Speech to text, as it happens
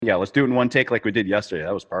Yeah, let's do it in one take like we did yesterday.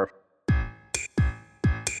 That was perfect.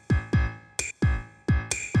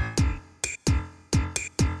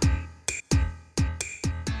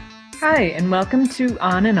 Hi, and welcome to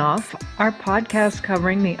On and Off, our podcast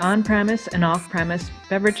covering the on-premise and off-premise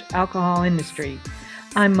beverage alcohol industry.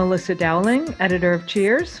 I'm Melissa Dowling, editor of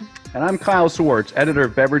Cheers. And I'm Kyle Swartz, editor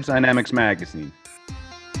of Beverage Dynamics magazine.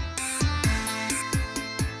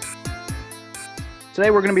 Today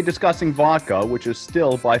we're going to be discussing vodka, which is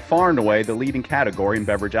still by far and away the leading category in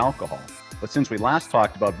beverage alcohol. But since we last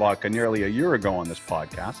talked about vodka nearly a year ago on this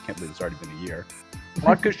podcast, can't believe it's already been a year,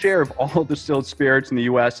 vodka's share of all distilled spirits in the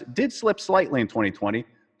U.S. did slip slightly in 2020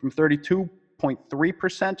 from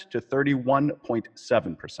 32.3% to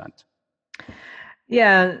 31.7%.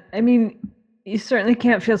 Yeah, I mean, you certainly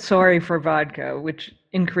can't feel sorry for vodka, which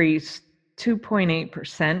increased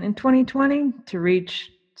 2.8% in 2020 to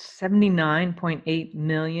reach 79.8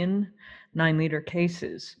 million 9-liter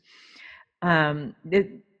cases. The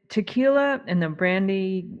tequila and the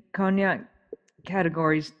brandy cognac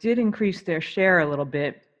categories did increase their share a little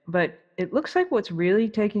bit, but it looks like what's really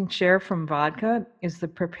taking share from vodka is the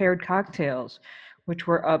prepared cocktails, which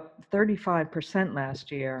were up 35%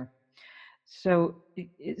 last year. So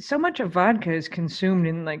much of vodka is consumed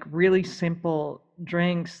in like really simple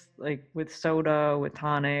drinks, like with soda, with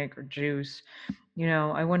tonic or juice.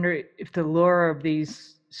 I wonder if the lure of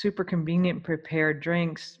these super convenient prepared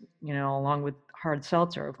drinks, along with hard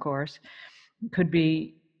seltzer, of course, could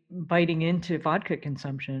be biting into vodka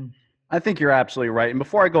consumption. I think you're absolutely right. And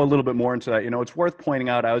before I go a little bit more into that, it's worth pointing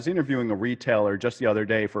out, I was interviewing a retailer just the other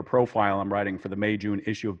day for a profile I'm writing for the May-June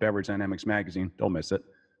issue of Beverage Dynamics magazine. Don't miss it.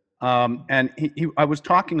 And I was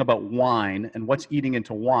talking about wine and what's eating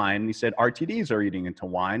into wine. And he said, RTDs are eating into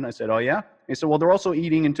wine. I said, oh, yeah? He said, well, they're also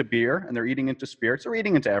eating into beer and they're eating into spirits. They're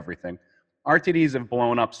eating into everything. RTDs have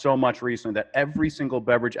blown up so much recently that every single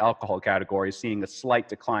beverage alcohol category is seeing a slight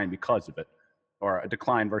decline because of it, or a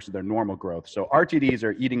decline versus their normal growth. So RTDs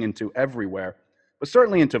are eating into everywhere, but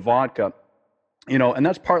certainly into vodka, and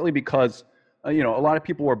that's partly because, a lot of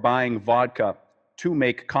people were buying vodka to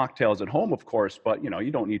make cocktails at home, of course, but,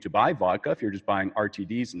 you don't need to buy vodka if you're just buying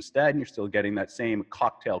RTDs instead, and you're still getting that same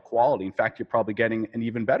cocktail quality. In fact, you're probably getting an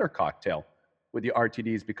even better cocktail with the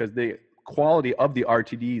RTDs because the quality of the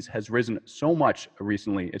RTDs has risen so much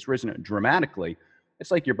recently. It's risen dramatically. It's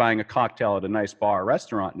like you're buying a cocktail at a nice bar or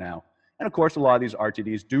restaurant now. And of course, a lot of these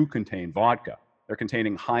RTDs do contain vodka. They're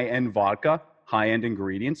containing high-end vodka, high-end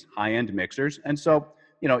ingredients, high-end mixers. And so,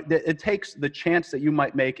 it takes the chance that you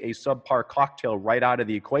might make a subpar cocktail right out of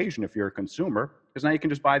the equation if you're a consumer, because now you can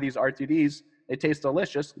just buy these RTDs. They taste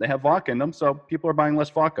delicious. They have vodka in them. So people are buying less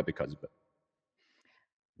vodka because of it.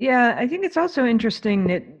 Yeah, I think it's also interesting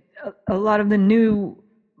that a lot of the new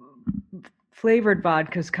flavored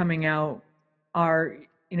vodkas coming out are,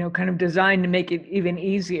 kind of designed to make it even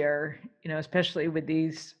easier, especially with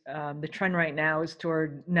these, the trend right now is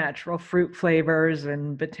toward natural fruit flavors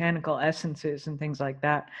and botanical essences and things like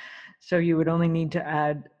that. So you would only need to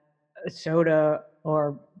add a soda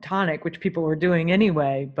or tonic, which people were doing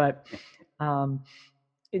anyway, but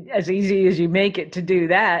as easy as you make it to do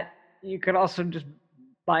that, you could also just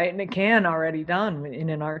buy it in a can already done in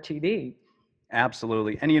an RTD.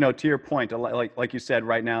 Absolutely. And, to your point, like you said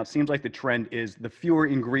right now, it seems like the trend is the fewer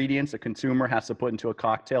ingredients a consumer has to put into a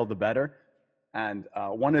cocktail, the better. And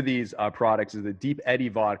one of these products is the Deep Eddy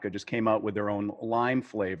vodka, just came out with their own lime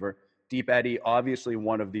flavor. Deep Eddy, obviously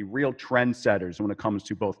one of the real trendsetters when it comes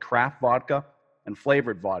to both craft vodka and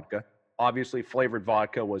flavored vodka. Obviously, flavored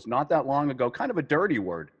vodka was not that long ago kind of a dirty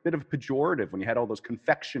word, a bit of a pejorative when you had all those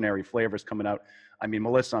confectionery flavors coming out. I mean,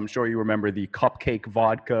 Melissa, I'm sure you remember the cupcake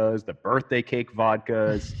vodkas, the birthday cake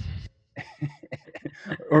vodkas.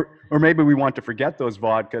 or maybe we want to forget those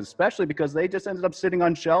vodkas, especially because they just ended up sitting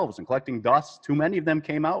on shelves and collecting dust. Too many of them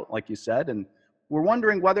came out, like you said, and we're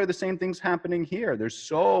wondering whether the same thing's happening here. There's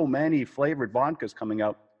so many flavored vodkas coming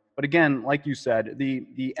out. But again, like you said,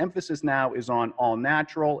 the emphasis now is on all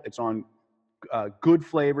natural. It's on good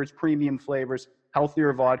flavors, premium flavors,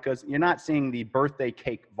 healthier vodkas. You're not seeing the birthday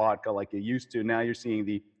cake vodka like you used to. Now you're seeing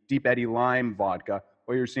the Deep Eddy lime vodka,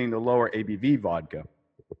 or you're seeing the lower ABV vodka.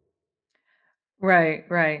 Right.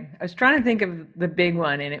 I was trying to think of the big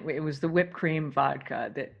one, and it was the whipped cream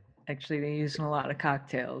vodka that actually they use in a lot of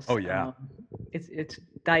cocktails. Oh, yeah. It's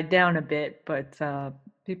died down a bit, but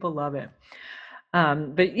people love it.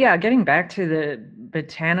 But yeah, getting back to the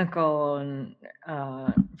botanical and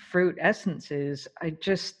fruit essences, I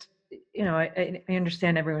just, I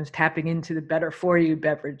understand everyone's tapping into the better for you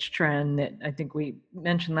beverage trend that I think we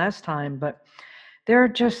mentioned last time, but there are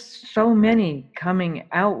just so many coming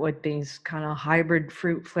out with these kind of hybrid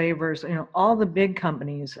fruit flavors. All the big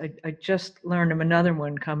companies. I just learned of another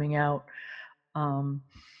one coming out um,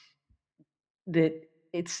 that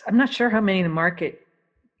I'm not sure how many the market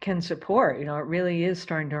can support. It really is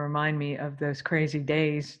starting to remind me of those crazy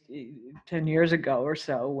days 10 years ago or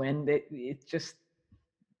so when they just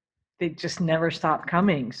never stopped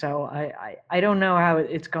coming. So I don't know how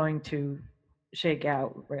it's going to shake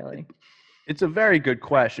out, really. It's a very good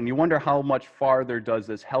question. You wonder how much farther does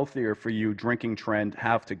this healthier for you drinking trend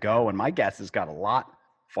have to go? And my guess has got a lot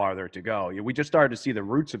farther to go. We just started to see the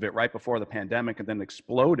roots of it right before the pandemic and then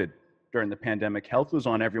exploded during the pandemic. Health was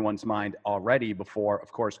on everyone's mind already before,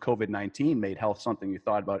 of course, COVID-19 made health something you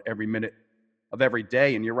thought about every minute of every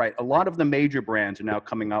day. And you're right, a lot of the major brands are now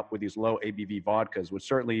coming up with these low ABV vodkas, which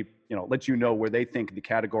certainly, lets you know where they think the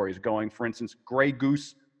category is going. For instance, Grey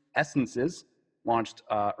Goose Essences launched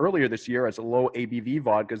earlier this year as a low ABV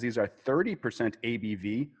vodkas. These are 30%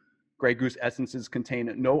 ABV. Grey Goose Essences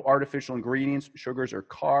contain no artificial ingredients, sugars, or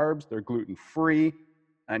carbs. They're gluten-free.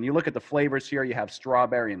 And you look at the flavors here, you have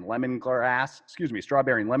strawberry and lemongrass,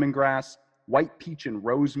 white peach and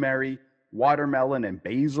rosemary, watermelon and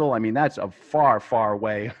basil. I mean, that's a far, far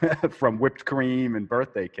way from whipped cream and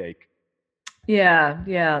birthday cake. Yeah.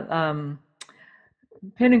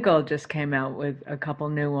 Pinnacle just came out with a couple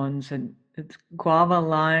new ones, and it's guava,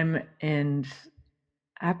 lime, and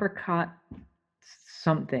apricot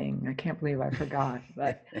something. I can't believe I forgot.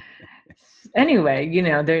 But anyway,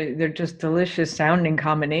 they're just delicious sounding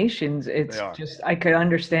combinations. It's just, I could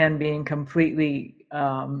understand being completely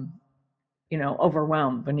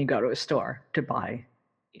overwhelmed when you go to a store to buy.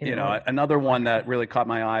 Another one that really caught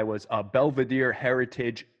my eye was Belvedere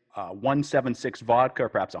Heritage 176 vodka, or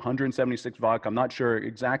perhaps 176 vodka. I'm not sure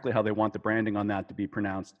exactly how they want the branding on that to be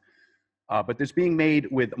pronounced. But this being made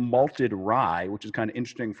with malted rye, which is kind of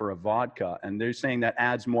interesting for a vodka. And they're saying that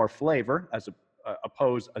adds more flavor as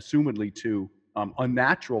opposed, assumedly, to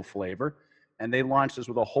unnatural flavor. And they launched this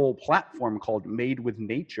with a whole platform called Made with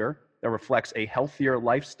Nature that reflects a healthier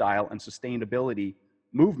lifestyle and sustainability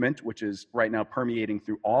movement, which is right now permeating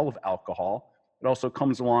through all of alcohol. It also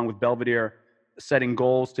comes along with Belvedere setting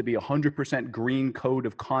goals to be 100% green code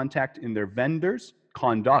of conduct with their vendors,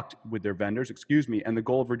 and the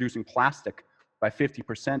goal of reducing plastic by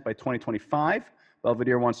 50% by 2025.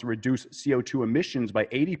 Belvedere wants to reduce CO2 emissions by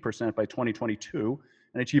 80% by 2022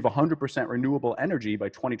 and achieve 100% renewable energy by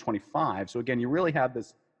 2025. So again, you really have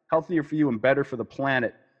this healthier for you and better for the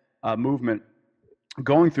planet movement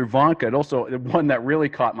going through vodka. And also one that really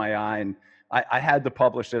caught my eye, and I had to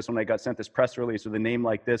publish this when I got sent this press release with a name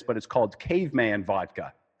like this, but it's called Caveman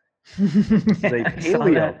Vodka. It's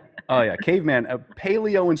a Caveman, a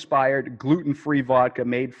paleo-inspired gluten-free vodka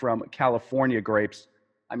made from California grapes.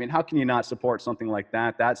 I mean, how can you not support something like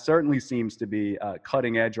that? That certainly seems to be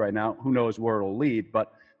cutting edge right now. Who knows where it'll lead,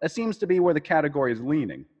 but that seems to be where the category is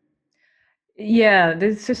leaning. Yeah, the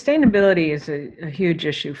sustainability is a huge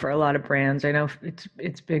issue for a lot of brands. I know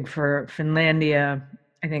it's big for Finlandia.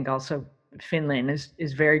 I think also Finland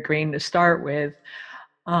is very green to start with.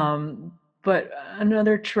 But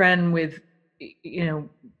another trend with,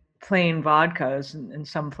 plain vodkas and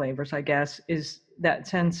some flavors, I guess, is that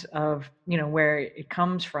sense of, where it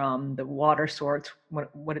comes from, the water source,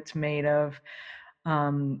 what it's made of,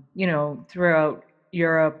 throughout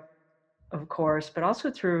Europe, of course, but also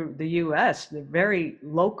through the US, the very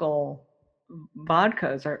local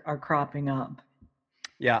vodkas are cropping up.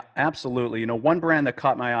 Yeah, absolutely. One brand that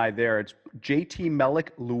caught my eye there, it's JT Mellick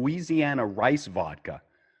Louisiana Rice Vodka.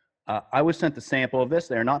 I was sent the sample of this.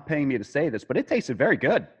 They're not paying me to say this, but it tasted very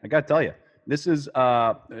good. I got to tell you. This is,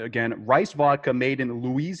 again, rice vodka made in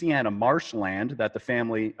Louisiana marshland that the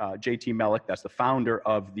family, JT Mellick, that's the founder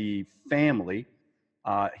of the family.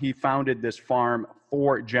 He founded this farm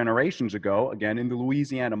 4 generations ago, again, in the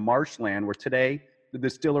Louisiana marshland, where today the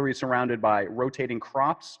distillery is surrounded by rotating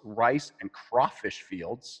crops, rice, and crawfish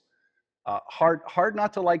fields. Hard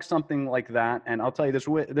not to like something like that. And I'll tell you this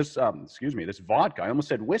vodka, I almost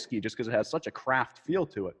said whiskey just because it has such a craft feel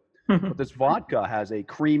to it. But this vodka has a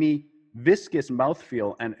creamy, viscous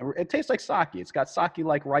mouthfeel, and it tastes like sake. It's got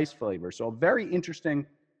sake-like rice flavor. So a very interesting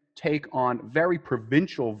take on very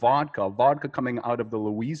provincial vodka coming out of the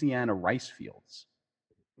Louisiana rice fields.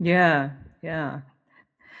 Yeah.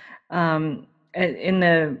 In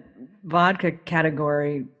the vodka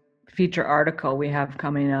category feature article we have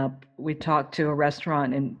coming up, we talked to a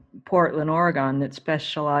restaurant in Portland, Oregon that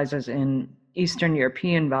specializes in Eastern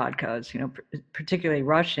European vodkas, particularly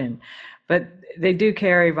Russian, but they do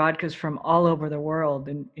carry vodkas from all over the world,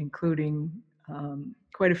 including, of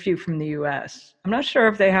quite a few from the U.S. I'm not sure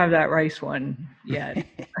if they have that rice one yet.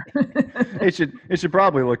 It should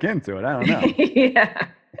probably look into it. I don't know. Yeah.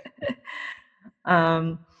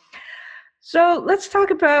 Um, so let's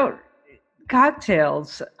talk about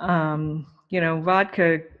cocktails.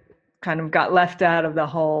 Vodka kind of got left out of the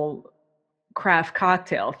whole craft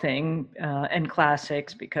cocktail thing and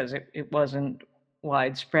classics because it wasn't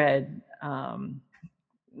widespread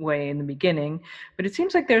way in the beginning. But it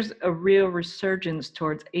seems like there's a real resurgence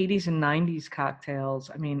towards 80s and 90s cocktails.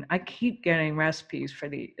 I mean, I keep getting recipes for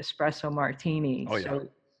the espresso martini. Oh, yeah. So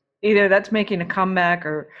either that's making a comeback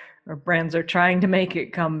or brands are trying to make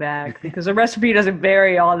it come back because the recipe doesn't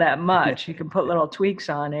vary all that much. You can put little tweaks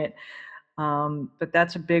on it. But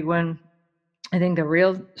that's a big one. I think the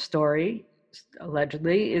real story,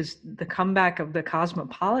 allegedly, is the comeback of the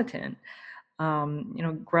Cosmopolitan.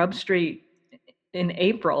 Grub Street in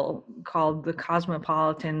April called the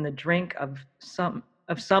Cosmopolitan the drink of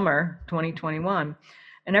summer 2021,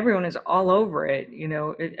 and everyone is all over it.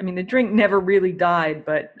 The drink never really died,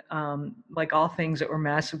 but like all things that were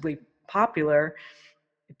massively popular,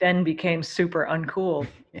 it then became super uncool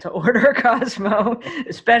to order a Cosmo,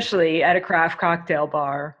 especially at a craft cocktail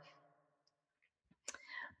bar.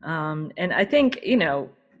 And I think,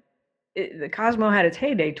 the Cosmo had its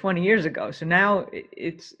heyday 20 years ago. So now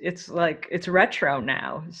it's like, it's retro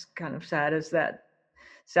now. As kind of sad as that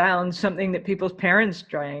sounds, something that people's parents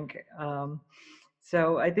drank.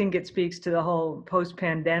 So I think it speaks to the whole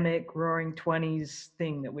post-pandemic roaring 20s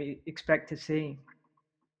thing that we expect to see.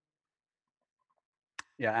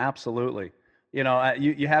 Yeah, absolutely. You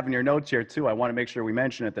have in your notes here too. I want to make sure we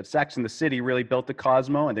mention it that Sex and the City really built the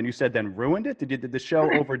Cosmo, and then you said then ruined it. Did the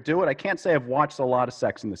show overdo it? I can't say I've watched a lot of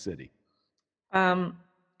Sex and the City.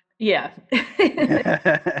 Yeah.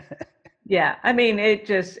 Yeah. I mean,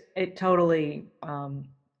 it totally,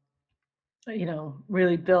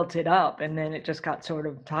 really built it up, and then it just got sort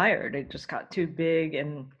of tired. It just got too big,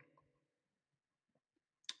 and,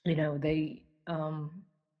 they,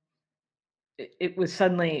 it was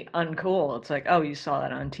suddenly uncool. It's like, oh, you saw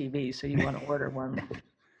that on TV, so you want to order one.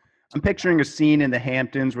 I'm picturing a scene in the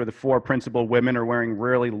Hamptons where the four principal women are wearing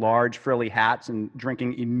really large frilly hats and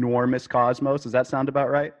drinking enormous Cosmos. Does that sound about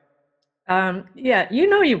right? Yeah,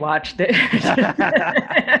 you watched it.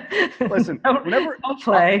 Listen, whenever I'll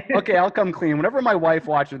play. Okay, I'll come clean. Whenever my wife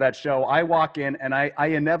watches that show, I walk in and I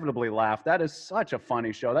inevitably laugh. That is such a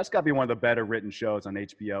funny show. That's got to be one of the better written shows on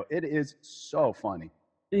HBO. It is so funny.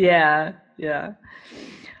 Yeah, yeah.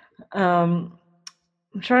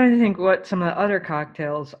 I'm trying to think what some of the other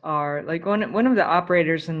cocktails are. Like one of the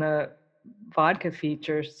operators in the vodka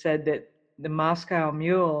feature said that the Moscow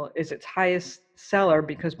Mule is its highest seller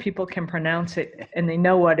because people can pronounce it and they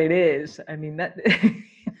know what it is. I mean, that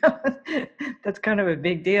that's kind of a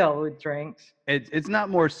big deal with drinks. It's not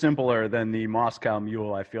more simpler than the Moscow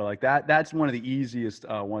Mule. I feel like that's one of the easiest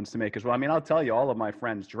ones to make as well. I mean, I'll tell you, all of my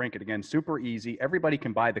friends drink it. Again, super easy. Everybody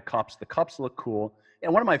can buy the cups. The cups look cool.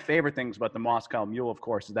 And one of my favorite things about the Moscow Mule, of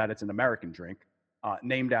course, is that it's an American drink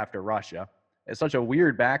named after Russia. It's such a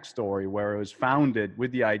weird backstory where it was founded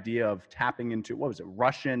with the idea of tapping into, what was it,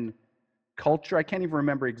 Russian culture? I can't even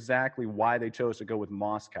remember exactly why they chose to go with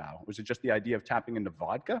Moscow. Was it just the idea of tapping into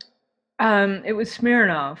vodka? It was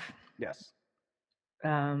Smirnoff. Yes.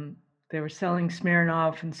 They were selling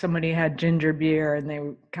Smirnoff, and somebody had ginger beer, and they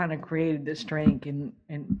kind of created this drink and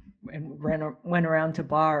went around to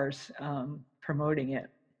bars promoting it.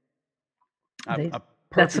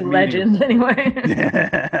 That's a legend, anyway.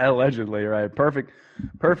 Yeah, allegedly, right? Perfect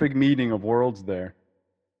meeting of worlds there.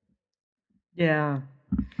 Yeah.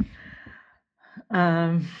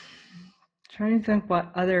 Trying to think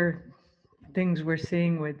what other things we're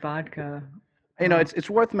seeing with vodka. It's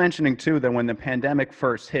worth mentioning too that when the pandemic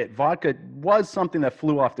first hit, vodka was something that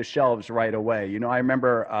flew off the shelves right away. I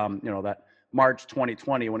remember, that March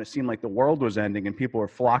 2020 when it seemed like the world was ending and people were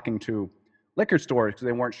flocking to liquor stores because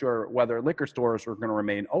they weren't sure whether liquor stores were going to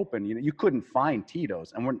remain open. You couldn't find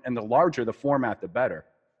Tito's, and the larger the format, the better.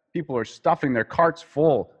 People are stuffing their carts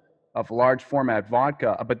full of large format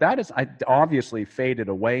vodka, but that is obviously faded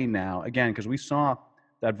away now. Again, because we saw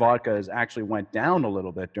that vodka has actually went down a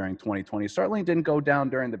little bit during 2020. Certainly didn't go down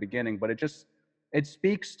during the beginning, but it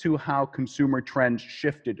speaks to how consumer trends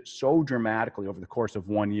shifted so dramatically over the course of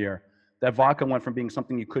 1 year. That vodka went from being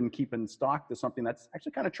something you couldn't keep in stock to something that's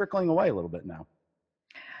actually kind of trickling away a little bit now.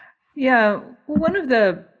 Yeah,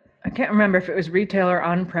 I can't remember if it was retail or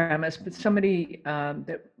on premise, but somebody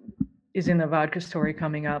that is in the vodka story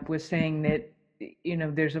coming up was saying that,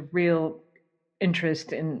 there's a real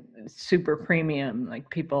interest in super premium. Like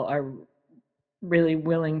people are really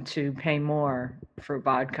willing to pay more for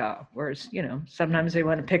vodka, whereas, sometimes they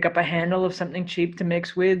want to pick up a handle of something cheap to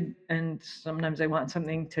mix with, and sometimes they want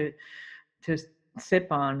something to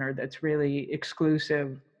sip on, or that's really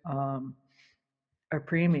exclusive, or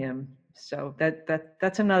premium. So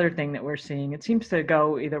that's another thing that we're seeing. It seems to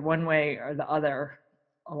go either one way or the other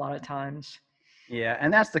a lot of times. Yeah,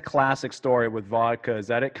 and that's the classic story with vodka, is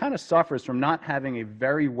that it kind of suffers from not having a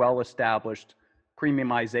very well-established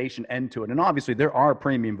premiumization end to it. And obviously, there are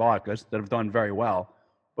premium vodkas that have done very well.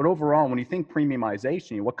 But overall, when you think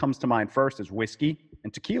premiumization, what comes to mind first is whiskey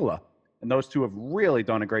and tequila. And those two have really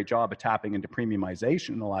done a great job of tapping into premiumization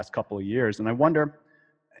in the last couple of years. And I wonder,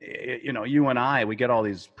 you and I, we get all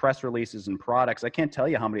these press releases and products. I can't tell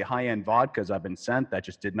you how many high-end vodkas I've been sent that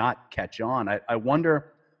just did not catch on. I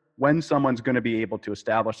wonder when someone's going to be able to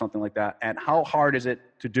establish something like that, and how hard is it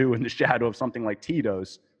to do in the shadow of something like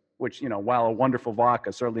Tito's, which, while a wonderful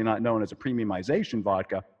vodka, certainly not known as a premiumization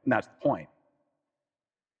vodka, and that's the point.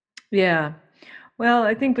 Yeah. Well,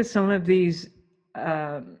 I think with some of these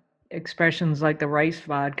expressions like the rice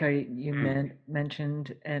vodka you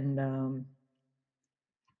mentioned, and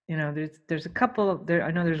there's a couple there.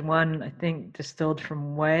 I know there's one, I think, distilled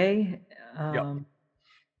from Whey, that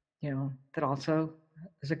also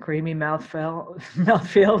is a creamy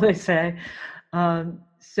mouthfeel, they say.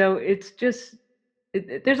 So it's just,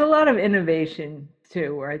 there's a lot of innovation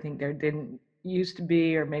too, where I think there didn't used to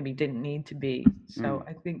be, or maybe didn't need to be. So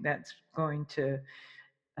I think that's going to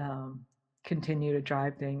continue to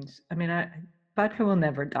drive things. I mean, vodka will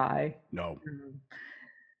never die. No.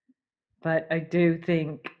 But I do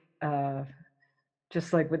think,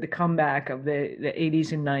 just like with the comeback of the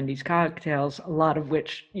 80s and 90s cocktails, a lot of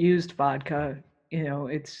which used vodka,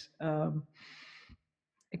 it's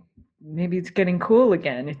maybe it's getting cool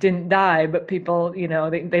again. It didn't die, but people,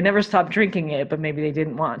 they never stopped drinking it, but maybe they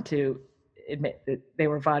didn't want to admit that they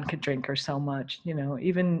were vodka drinkers so much.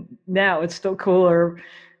 Even now it's still cooler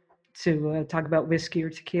to talk about whiskey or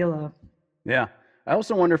tequila. Yeah. I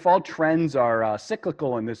also wonder if all trends are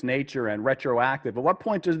cyclical in this nature and retroactive. At what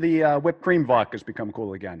point does the whipped cream vodkas become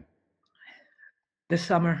cool again? This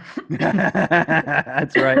summer.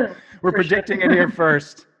 That's right. We're predicting it here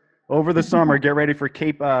first. Over the summer, get ready for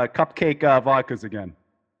cupcake vodkas again.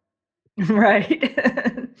 Right.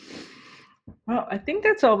 Well, I think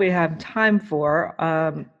that's all we have time for.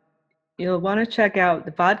 You'll want to check out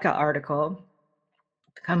the vodka article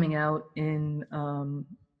coming out in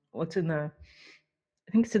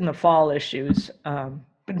I think it's in the fall issues,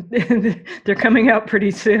 but they're coming out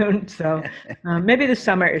pretty soon. So maybe the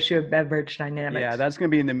summer issue of Beverage Dynamics. Yeah, that's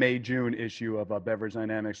going to be in the May-June issue of Beverage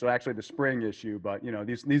Dynamics. So actually the spring issue, but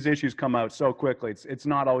these issues come out so quickly. It's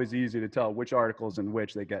not always easy to tell which articles in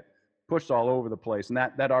which they get pushed all over the place. And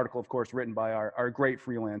that article, of course, written by our great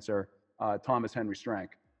freelancer, Thomas Henry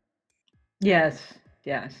Strank. Yes,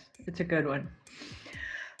 it's a good one.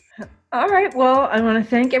 All right. Well, I want to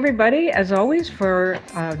thank everybody, as always, for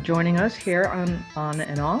joining us here on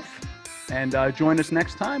and Off. And join us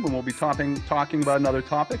next time when we'll be talking about another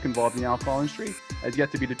topic involving the alcohol industry as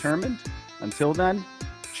yet to be determined. Until then,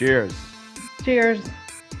 cheers. Cheers.